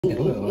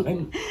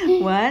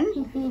One?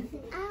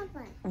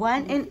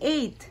 1 and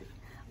 8.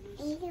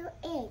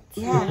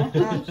 Yeah.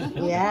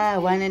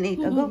 Yeah, 1 and 8.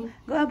 Oh,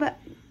 go, Aba.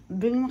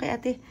 Bring mo kay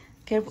ate.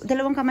 Careful.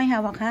 Dalawang kamay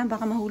hawak ha,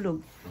 baka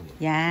mahulog.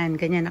 Yan,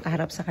 ganyan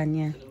nakaharap sa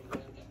kanya.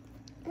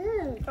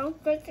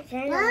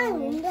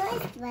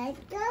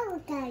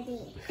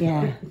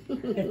 Yeah.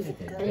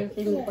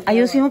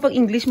 Ayusin mo pag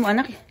English mo,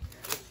 anak.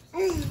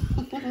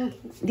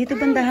 Dito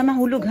banda ha,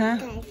 mahulog ha.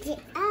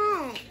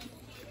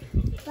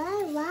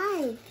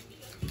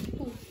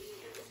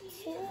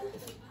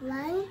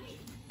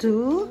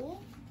 2,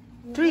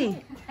 3.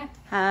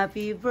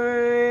 Happy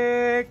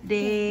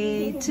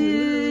birthday to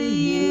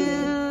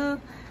you.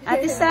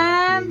 Ate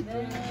Sam.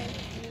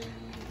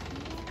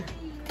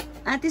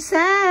 Ate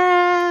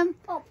Sam.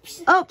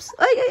 Oops.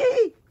 Ay, ay,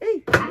 ay, ay,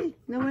 ay.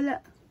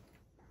 Nawala.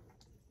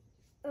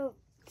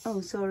 Oh,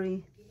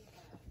 sorry.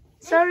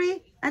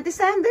 Sorry. Ate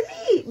Sam,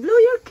 dali. Blow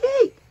your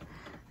cake.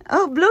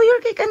 Oh, blow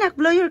your cake, anak.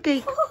 Blow your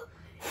cake.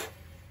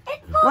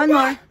 One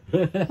more.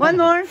 One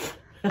more.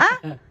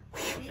 Ah?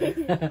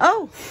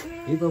 Oh.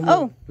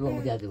 Oh.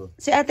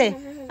 Si ate.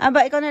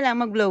 Aba, ikaw na lang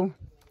mag-blow.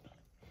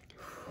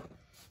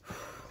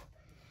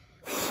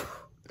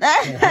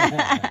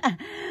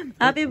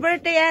 Happy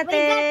birthday,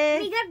 ate.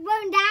 We got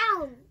burned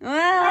down.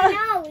 Wow. My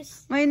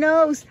nose. My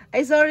nose.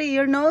 Ay, sorry.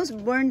 Your nose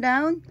burned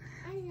down?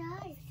 My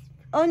nose.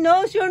 Oh,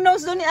 nose. Your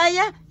nose doon ni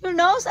Aya. Your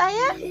nose,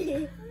 Aya.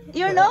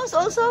 Your nose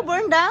also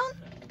burned down?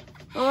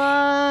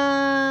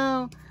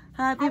 Wow.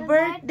 Happy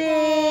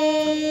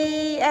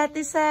birthday,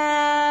 Ate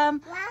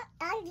Sam.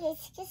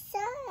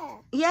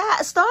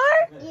 Yeah, a star?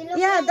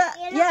 Yeah,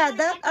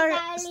 that are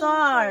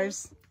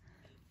stars.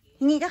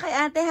 Hingi ka kay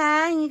ate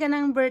ha. Hingi ka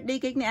ng birthday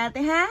cake ni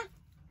ate ha.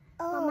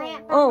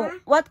 Oh,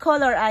 what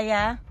color,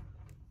 Aya?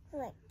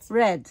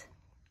 Red.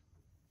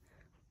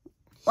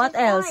 What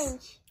else?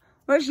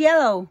 Where's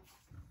yellow?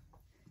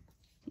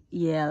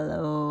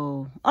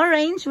 Yellow.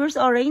 Orange. Where's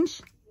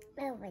orange?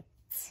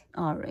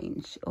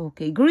 Orange.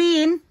 Okay.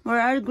 Green.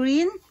 Where are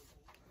green?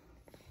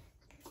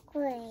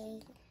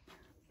 Green.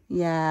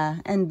 Yeah.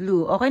 And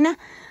blue. Okay na.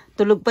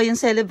 Tulog pa yung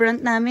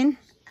celebrant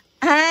namin.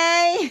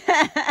 Hi!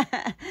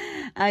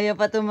 Ayaw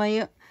pa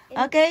tumayo.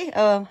 Okay.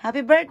 Oh,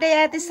 happy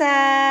birthday, Ate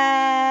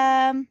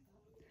Sam!